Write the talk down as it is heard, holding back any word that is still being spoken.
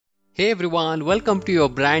Hey everyone, welcome to your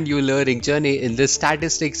brand new learning journey in this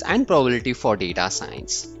statistics and probability for data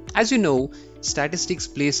science. As you know, statistics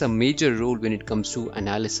plays a major role when it comes to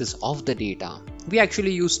analysis of the data. We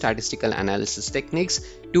actually use statistical analysis techniques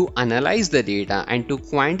to analyze the data and to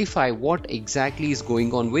quantify what exactly is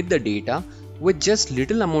going on with the data with just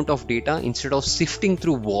little amount of data instead of sifting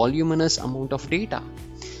through voluminous amount of data.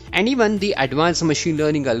 And even the advanced machine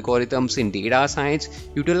learning algorithms in data science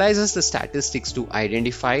utilizes the statistics to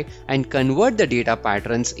identify and convert the data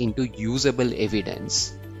patterns into usable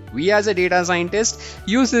evidence. We as a data scientist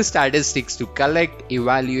use the statistics to collect,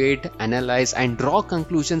 evaluate, analyze and draw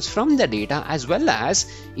conclusions from the data, as well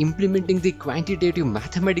as implementing the quantitative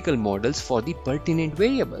mathematical models for the pertinent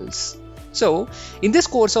variables. So, in this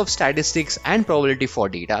course of statistics and probability for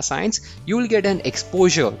data science, you will get an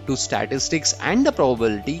exposure to statistics and the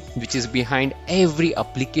probability which is behind every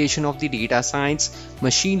application of the data science,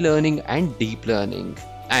 machine learning and deep learning.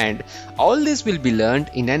 And all this will be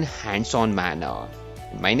learned in an hands-on manner.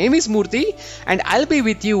 My name is Murthy and I'll be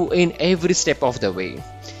with you in every step of the way.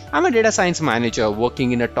 I'm a data science manager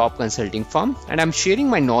working in a top consulting firm, and I'm sharing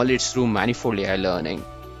my knowledge through Manifold AI Learning.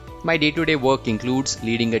 My day-to-day work includes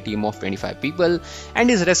leading a team of 25 people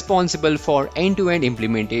and is responsible for end-to-end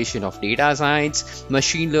implementation of data science,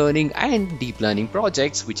 machine learning and deep learning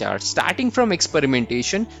projects, which are starting from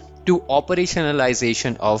experimentation to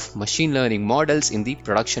operationalization of machine learning models in the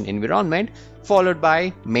production environment, followed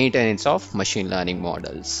by maintenance of machine learning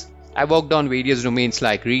models. I worked on various domains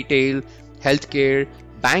like retail, healthcare,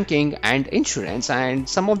 banking and insurance, and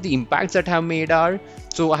some of the impacts that I have made are,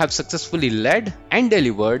 so I have successfully led and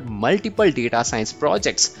delivered multiple data science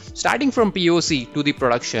projects starting from POC to the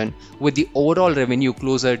production with the overall revenue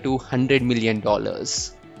closer to $100 million.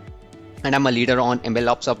 And I'm a leader on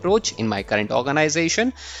MLOps approach in my current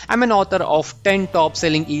organization. I'm an author of 10 top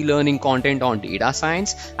selling e-learning content on data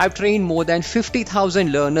science. I've trained more than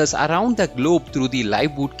 50,000 learners around the globe through the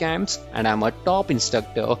live bootcamps, and I'm a top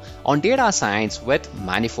instructor on data science with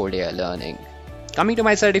Manifold AI Learning. Coming to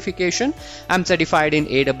my certification, I'm certified in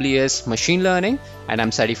AWS machine learning and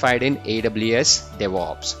I'm certified in AWS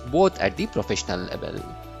DevOps, both at the professional level.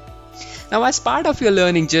 Now, as part of your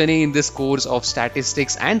learning journey in this course of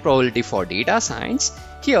statistics and probability for data science,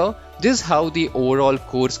 here, this is how the overall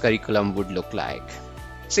course curriculum would look like.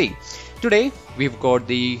 See, today we've got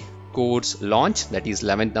the course launch, that is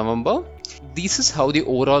 11th November. This is how the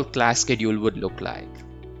overall class schedule would look like.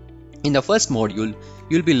 In the first module,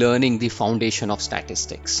 you'll be learning the foundation of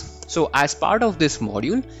statistics. So as part of this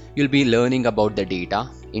module, you'll be learning about the data,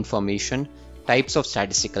 information, types of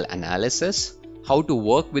statistical analysis, how to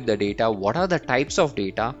work with the data, what are the types of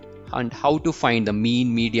data, and how to find the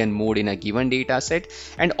mean, median, mode in a given data set.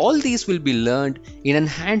 And all these will be learned in a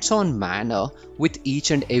hands-on manner with each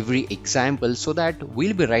and every example, so that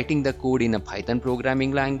we'll be writing the code in a Python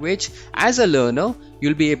programming language. As a learner,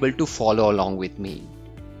 you'll be able to follow along with me.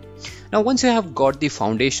 Now, once you have got the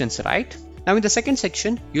foundations right, now in the second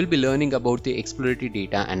section, you'll be learning about the exploratory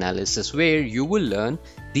data analysis, where you will learn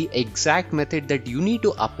the exact method that you need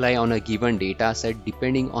to apply on a given data set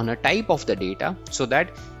depending on a type of the data, so that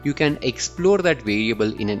you can explore that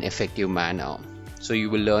variable in an effective manner. So you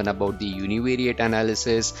will learn about the univariate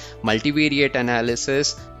analysis, multivariate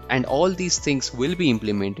analysis, and all these things will be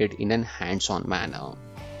implemented in an hands-on manner.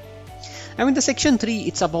 Now in the section 3,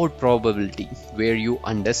 it's about probability, where you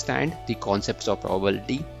understand the concepts of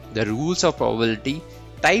probability, the rules of probability,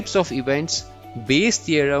 types of events, Bayes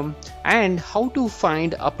theorem, and how to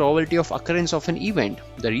find a probability of occurrence of an event.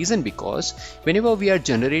 The reason because whenever we are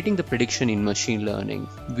generating the prediction in machine learning,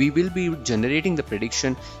 we will be generating the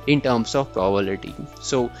prediction in terms of probability.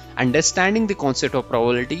 So understanding the concept of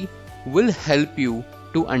probability will help you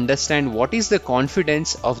to understand what is the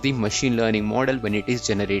confidence of the machine learning model when it is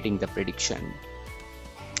generating the prediction.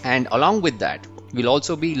 And along with that, we'll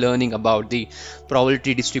also be learning about the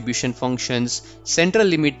probability distribution functions, central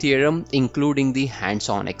limit theorem, including the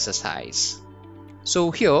hands-on exercise.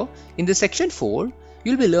 So here in the section 4,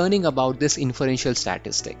 you'll be learning about this inferential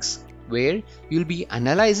statistics, where you'll be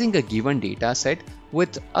analyzing a given data set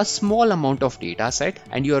with a small amount of data set,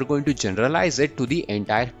 and you are going to generalize it to the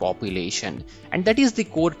entire population. And that is the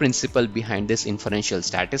core principle behind this inferential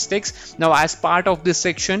statistics. Now, as part of this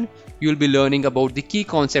section, you'll be learning about the key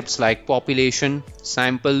concepts like population,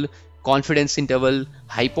 sample, confidence interval,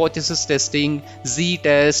 hypothesis testing,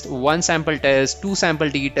 z-test, one sample test, two sample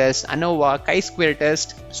t-test, ANOVA, chi-square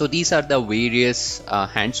test. So these are the various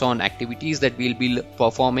hands-on activities that we'll be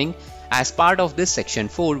performing. as part of this section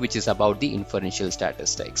 4, which is about the inferential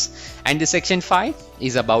statistics. And the section 5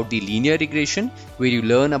 is about the linear regression, where you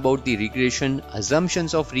learn about the regression,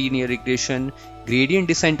 assumptions of linear regression, gradient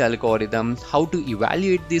descent algorithm, how to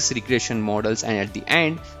evaluate these regression models, and at the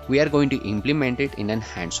end we are going to implement it in a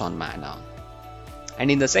hands-on manner. And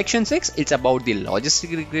in the section 6, it's about the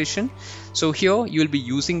logistic regression. So here you will be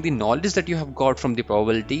using the knowledge that you have got from the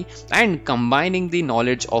probability and combining the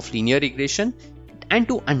knowledge of linear regression and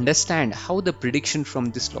to understand how the prediction from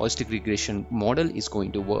this logistic regression model is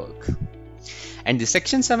going to work. And the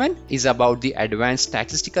section 7 is about the advanced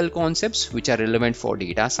statistical concepts which are relevant for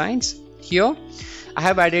data science. Here I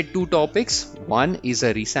have added 2 topics. One is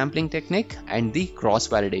a resampling technique and the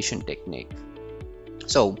cross-validation technique.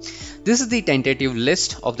 So this is the tentative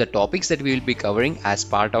list of the topics that we will be covering as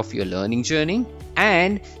part of your learning journey,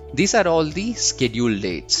 and these are all the scheduled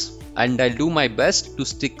dates, and I'll do my best to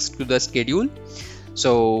stick to the schedule.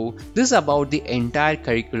 So this is about the entire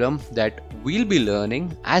curriculum that we'll be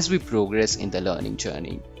learning as we progress in the learning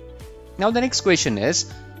journey. Now the next question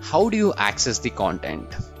is, how do you access the content?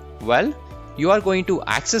 Well, you are going to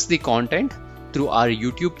access the content through our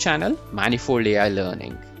YouTube channel, Manifold AI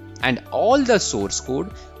Learning. And all the source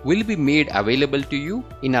code will be made available to you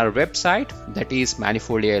in our website, that is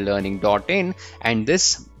manifoldailearning.in, and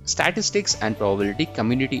this statistics and probability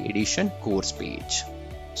community edition course page.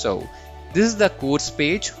 So this is the course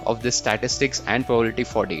page of the statistics and probability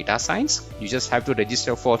for data science. You just have to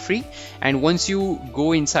register for free, and once you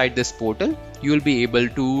go inside this portal, you will be able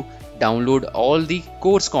to download all the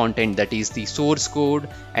course content, that is the source code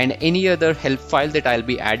and any other help file that I'll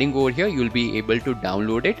be adding over here. You'll be able to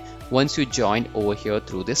download it once you join over here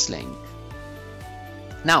through this link.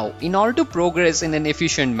 Now, in order to progress in an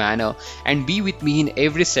efficient manner and be with me in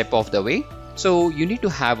every step of the way, so you need to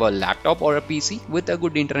have a laptop or a PC with a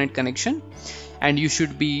good internet connection, and you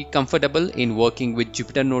should be comfortable in working with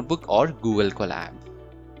Jupyter Notebook or Google Colab.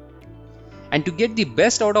 And to get the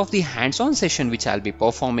best out of the hands-on session which I'll be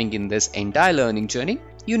performing in this entire learning journey,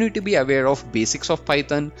 you need to be aware of basics of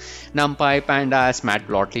Python, NumPy, Pandas,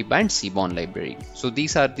 Matplotlib, and Seaborn library. So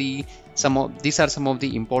these are some of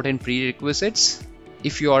the important prerequisites.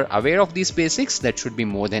 If you are aware of these basics, that should be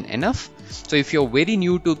more than enough. So if you're very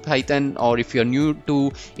new to Python, or if you're new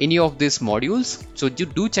to any of these modules, so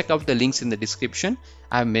do check out the links in the description.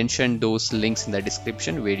 I've mentioned those links in the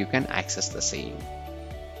description where you can access the same.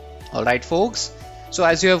 Alright folks, so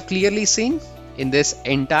as you have clearly seen, in this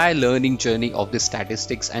entire learning journey of the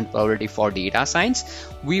statistics and probability for data science,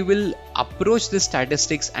 we will approach the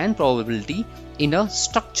statistics and probability in a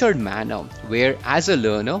structured manner, where as a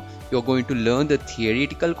learner you're going to learn the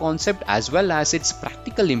theoretical concept as well as its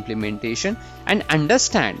practical implementation and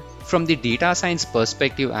understand from the data science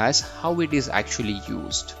perspective as how it is actually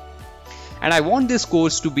used. And I want this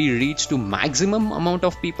course to be reached to maximum amount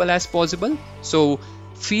of people as possible, so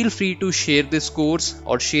feel free to share this course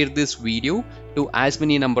or share this video to as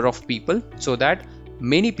many number of people so that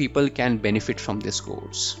many people can benefit from this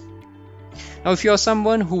course. Now if you are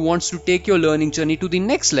someone who wants to take your learning journey to the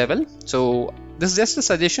next level, so this is just a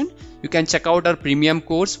suggestion. You can check out our premium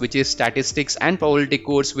course, which is statistics and probability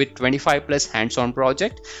course with 25 plus hands-on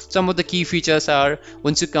project. Some of the key features are,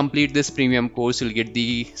 once you complete this premium course, you'll get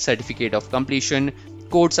the certificate of completion,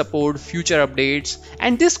 code support, future updates,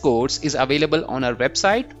 and this course is available on our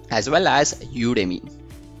website as well as Udemy.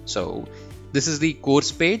 So this is the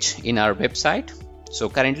course page in our website. So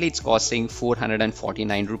currently it's costing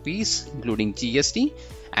 449 rupees including GST,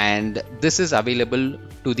 and this is available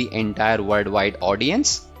to the entire worldwide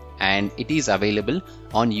audience, and it is available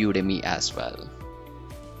on Udemy as well.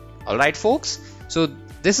 Alright folks, so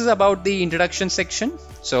this is about the introduction section.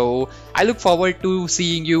 So I look forward to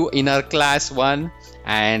seeing you in our class 1,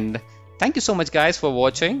 and thank you so much guys for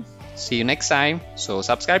watching. See you next time. So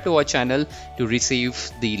subscribe to our channel to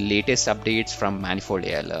receive the latest updates from Manifold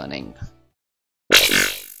AI Learning.